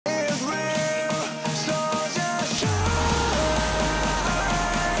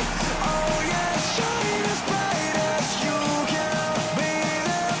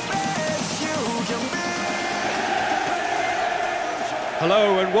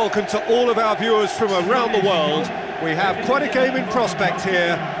welcome to all of our viewers from around the world. We have quite a game in prospect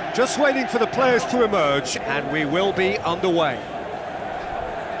here, just waiting for the players to emerge, and we will be underway.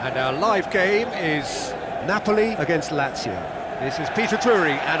 And our live game is Napoli against Lazio. This is Peter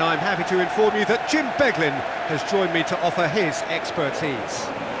Drury, and I'm happy to inform you that Jim Beglin has joined me to offer his expertise.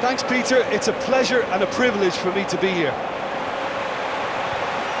 Thanks, Peter. It's a pleasure and a privilege for me to be here.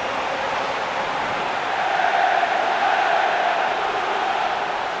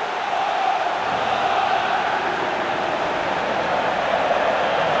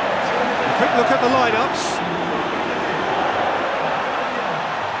 A quick look at the lineups.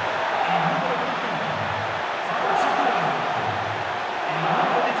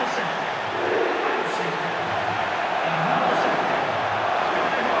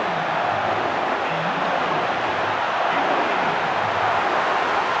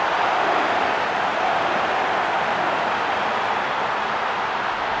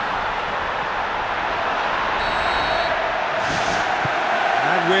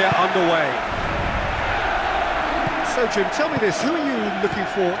 We're underway. So, Jim, tell me this, who are you looking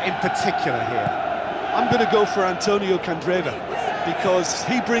for in particular here? I'm going to go for Antonio Candreva because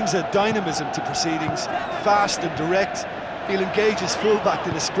he brings a dynamism to proceedings, fast and direct. He'll engage his fullback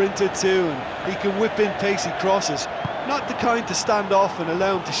in a sprinter too, and he can whip in pacey crosses. Not the kind to stand off and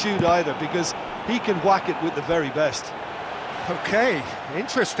allow him to shoot either, because he can whack it with the very best. Okay,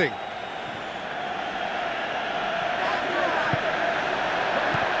 interesting.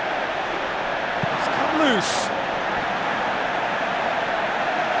 Loose.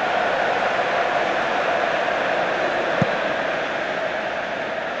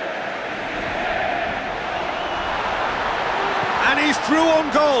 And he's through on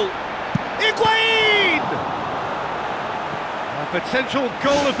goal. Higuain! A potential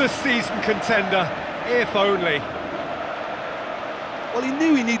goal of the season contender, if only. Well, he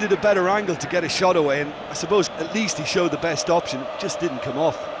knew he needed a better angle to get a shot away, and I suppose at least he showed the best option. It just didn't come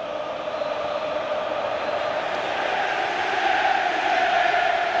off.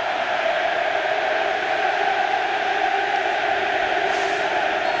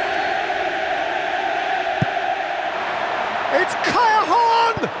 It's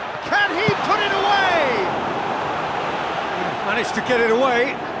Cajon! Can he put it away? Managed to get it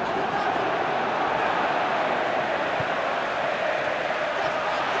away.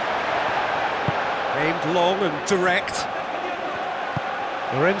 Aimed long and direct.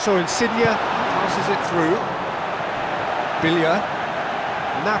 Lorenzo Insigne passes it through. Biglia.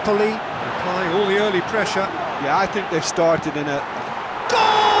 Napoli applying all the early pressure. Yeah, I think they've started in a...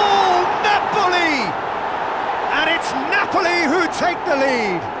 Goal! Napoli! And it's Napoli who take the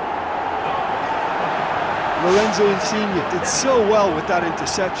lead. Lorenzo Insigne did so well with that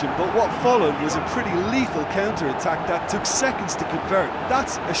interception, but what followed was a pretty lethal counter-attack that took seconds to convert.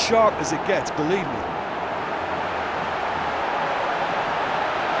 That's as sharp as it gets, believe me.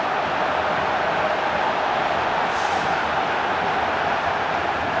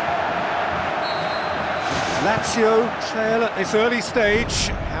 Lazio trail at this early stage.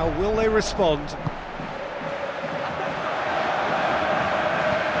 How will they respond?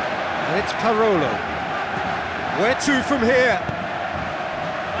 And it's Parolo. Where to from here?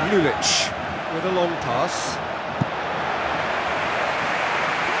 Lulic with a long pass.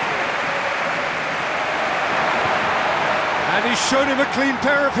 And he's shown him a clean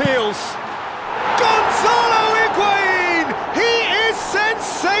pair of heels. Gonzalo Higuain! He is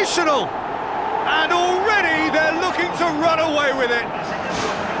sensational! And already they're looking to run away with it.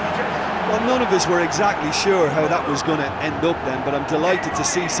 Well, none of us were exactly sure how that was going to end up then, but I'm delighted to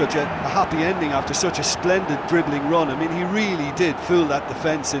see such a happy ending after such a splendid dribbling run. I mean, he really did fool that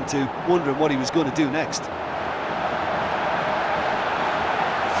defence into wondering what he was going to do next.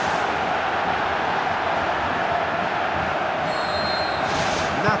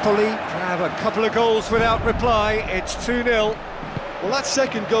 Napoli have a couple of goals without reply. It's 2-0. Well, that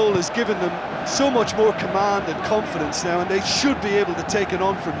second goal has given them so much more command and confidence now, and they should be able to take it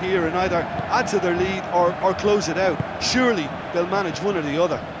on from here and either add to their lead or close it out. Surely they'll manage one or the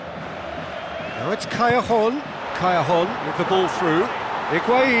other. Now it's Cajon. Cajon with the ball through.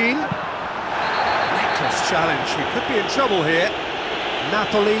 Higuain. Reckless challenge. He could be in trouble here.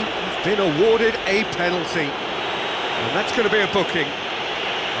 Napoli have been awarded a penalty. And that's going to be a booking.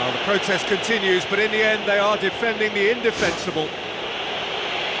 Well, the protest continues, but in the end they are defending the indefensible.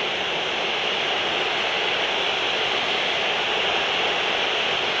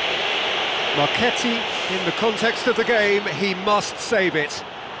 Marchetti, in the context of the game, he must save it.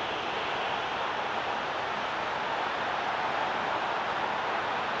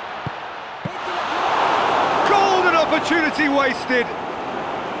 Golden opportunity wasted.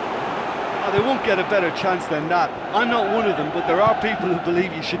 Oh, they won't get a better chance than that. I'm not one of them, but there are people who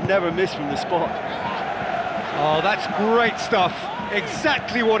believe you should never miss from the spot. Oh, that's great stuff.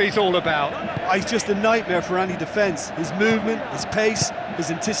 Exactly what he's all about. Oh, he's just a nightmare for any defence. His movement, his pace,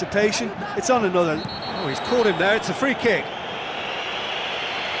 his anticipation, it's on another... Oh, he's caught him there, it's a free kick.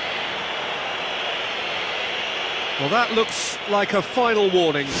 Well, that looks like a final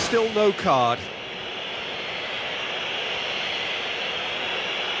warning, still no card.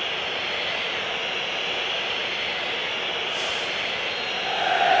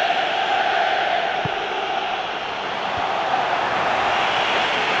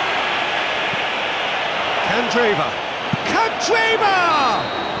 Candreva!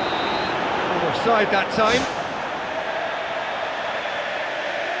 Offside that time.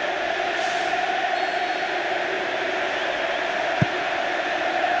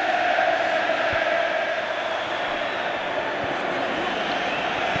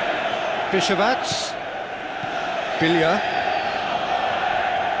 Bishevats. Billia.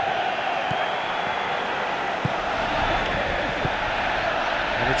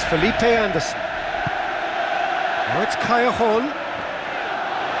 And it's Felipe Anderson. Now it's Callejon.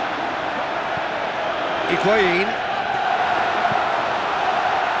 Higuain.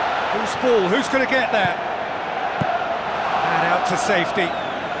 Who's ball? Who's going to get that? And out to safety.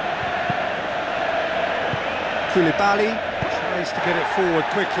 Koulibaly tries to get it forward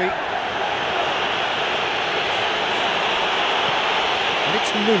quickly. And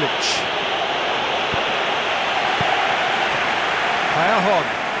it's Lulic. Callejon.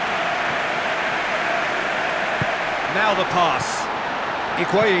 Now the pass.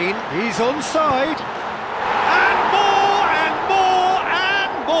 Higuain, he's onside. And more, and more,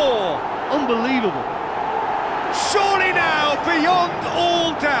 and more. Unbelievable. Surely now, beyond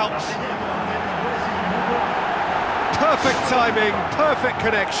all doubt. Perfect timing, perfect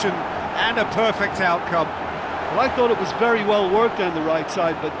connection, and a perfect outcome. Well, I thought it was very well worked down the right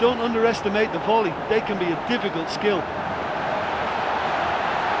side, but don't underestimate the volley. They can be a difficult skill.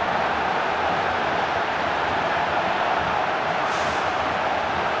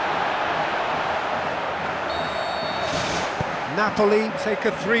 Napoli take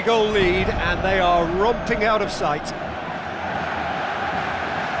a 3-goal lead and they are romping out of sight.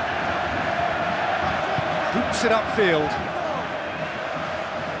 Boots it upfield.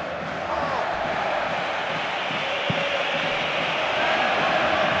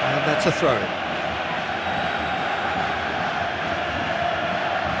 And that's a throw.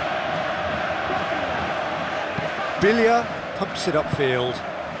 Billia pumps it upfield.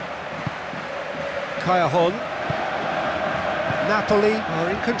 Callejon. Napoli are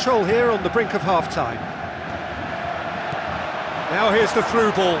in control here on the brink of half-time. Now here's the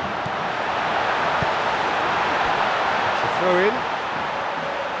through ball. It's a throw-in.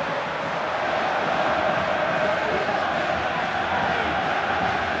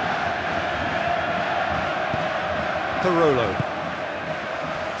 Parolo.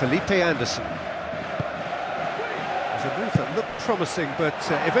 Felipe Anderson. There's a move that looked promising, but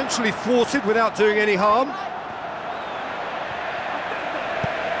eventually thwarted without doing any harm.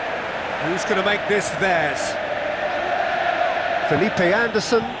 Who's going to make this theirs? Felipe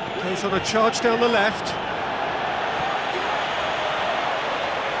Anderson goes on a charge down the left.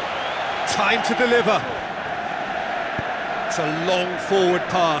 Time to deliver. It's a long forward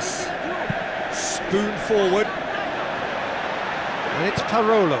pass. Spoon forward. And it's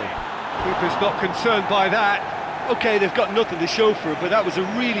Parolo. Keeper's not concerned by that. OK, they've got nothing to show for it, but that was a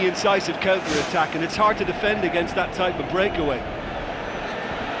really incisive counter-attack, and it's hard to defend against that type of breakaway.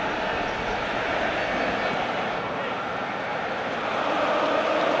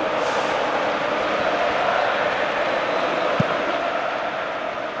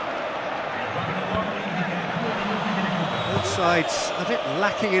 Sides a bit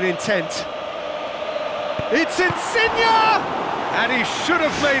lacking in intent. It's Insigne! And he should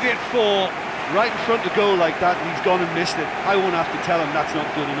have made it 4. Right in front of goal like that, and he's gone and missed it. I won't have to tell him that's not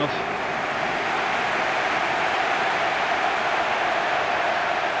good enough.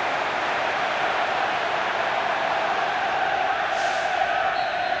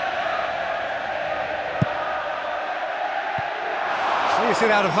 Clears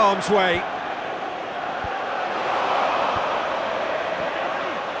it out of harm's way.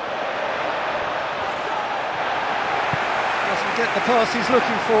 Get the pass he's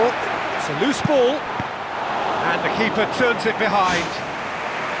looking for. It's a loose ball, and the keeper turns it behind.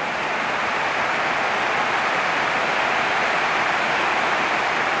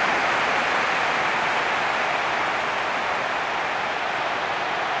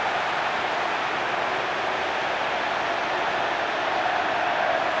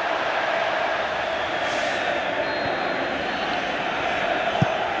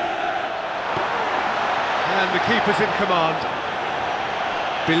 keeper's in command.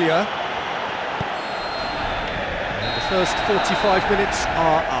 Biglia. And the first 45 minutes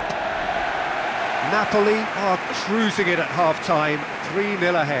are up. Napoli are cruising it at half-time,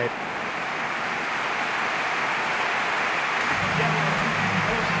 3-0 ahead.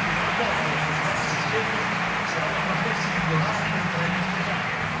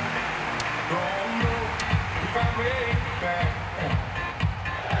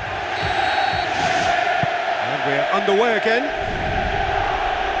 And we're underway again.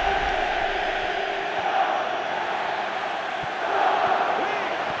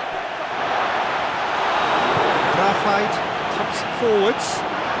 Pumps it forwards.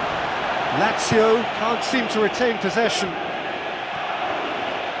 Lazio can't seem to retain possession.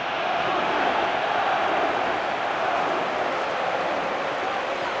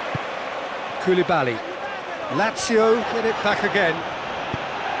 Koulibaly. Lazio get it back again.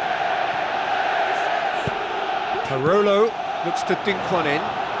 Parolo looks to dink one in.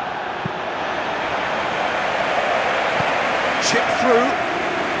 Chip through.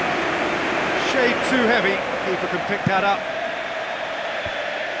 Shade too heavy. Keeper can pick that up.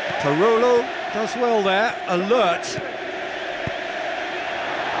 Parolo does well there, alert.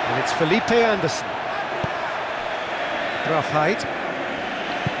 And it's Felipe Anderson. Braafheid.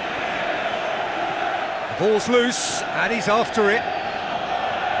 The ball's loose, and he's after it.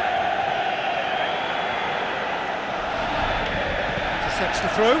 Intercepts the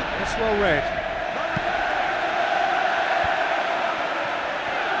throw, that's well read.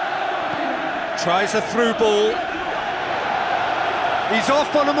 Tries a through ball. He's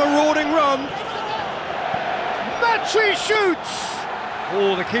off on a marauding run. Matri shoots!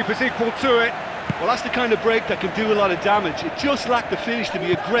 Oh, the keeper's equal to it. Well, that's the kind of break that can do a lot of damage. It just lacked the finish to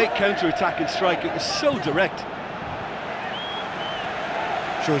be a great counter-attacking strike. It was so direct.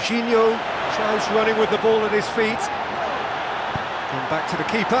 Jorginho tries running with the ball at his feet. Come back to the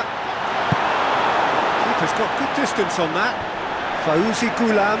keeper. Keeper's got good distance on that. Fauzi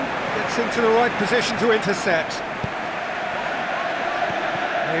Goulam gets into the right position to intercept.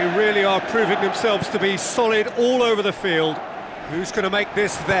 They really are proving themselves to be solid all over the field. Who's going to make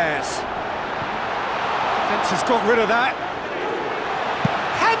this theirs? Defence has got rid of that.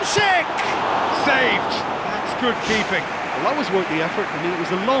 Hamsik! Saved! That's good keeping. Well, that was worth the effort. I mean, it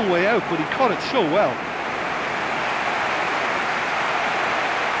was a long way out, but he caught it so well.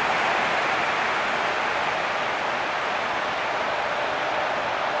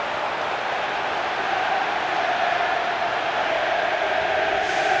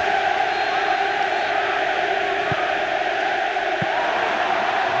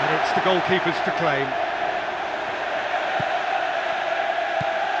 The goalkeepers to claim.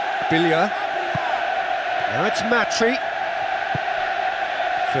 Biglia. Now it's Matri.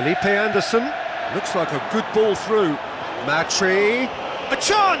 Felipe Anderson. Looks like a good ball through. Matri. A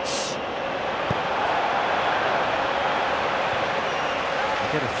chance!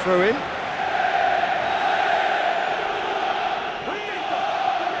 They get a throw in.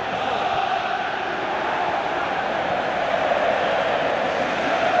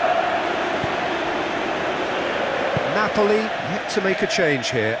 Napoli yet to make a change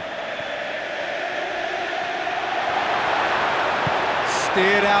here.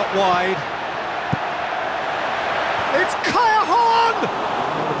 Steered out wide. It's Callahan!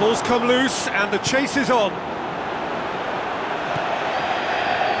 The ball's come loose and the chase is on.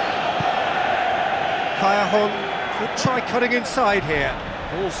 Callahan could try cutting inside here.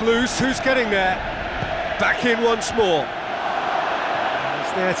 Ball's loose, who's getting there? Back in once more.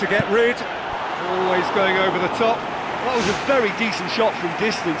 He's there to get rid. Always going over the top. That was a very decent shot from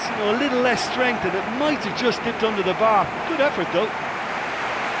distance. You know, a little less strength and it might have just dipped under the bar. Good effort though.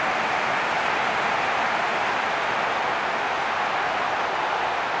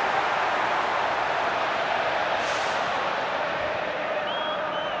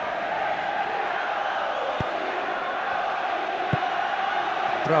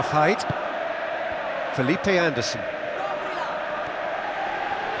 Braafheid. Felipe Anderson.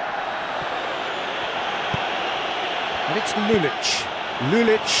 And it's Lulic.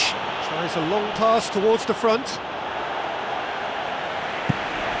 Lulic tries a long pass towards the front.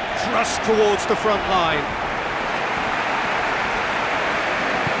 Thrust towards the front line.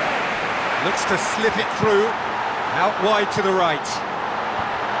 Looks to slip it through. Out wide to the right.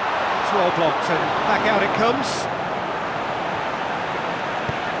 It's well blocked and back out it comes.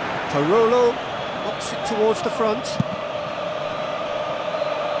 Parolo knocks it towards the front.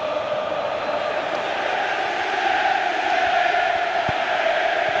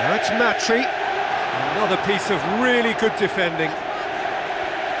 Now it's Matri. Another piece of really good defending.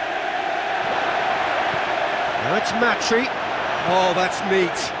 Now it's Matri. Oh, that's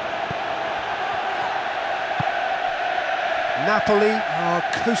neat. Napoli are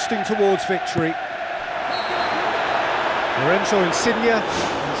coasting towards victory. Lorenzo Insigne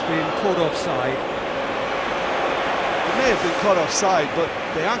has been caught offside. They may have been caught offside, but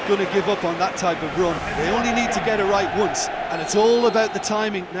they aren't going to give up on that type of run. They only need to get it right once, and it's all about the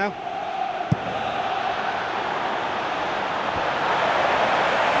timing now.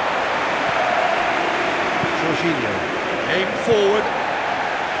 Jorginho, aimed forward.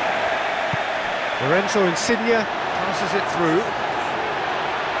 Lorenzo Insigne passes it through.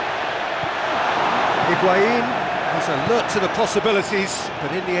 Higuain is alert to the possibilities,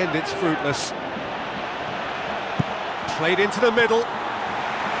 but in the end it's fruitless. Played into the middle.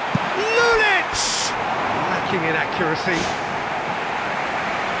 Lulic! Lacking in accuracy.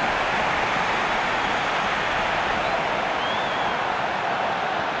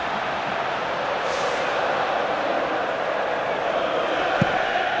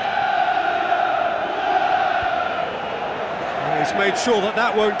 He's made sure that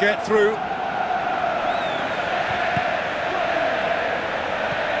that won't get through.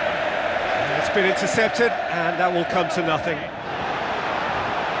 It's been intercepted, and that will come to nothing.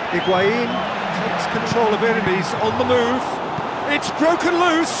 Higuain takes control of it, and he's on the move. It's broken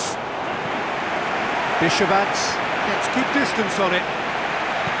loose. Bishavat gets good distance on it.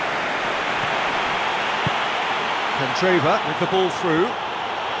 Candreva with the ball through.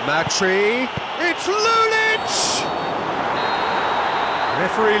 Matri. It's Lulic!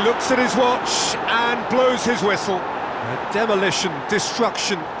 Referee looks at his watch and blows his whistle. Demolition,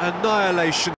 destruction, annihilation.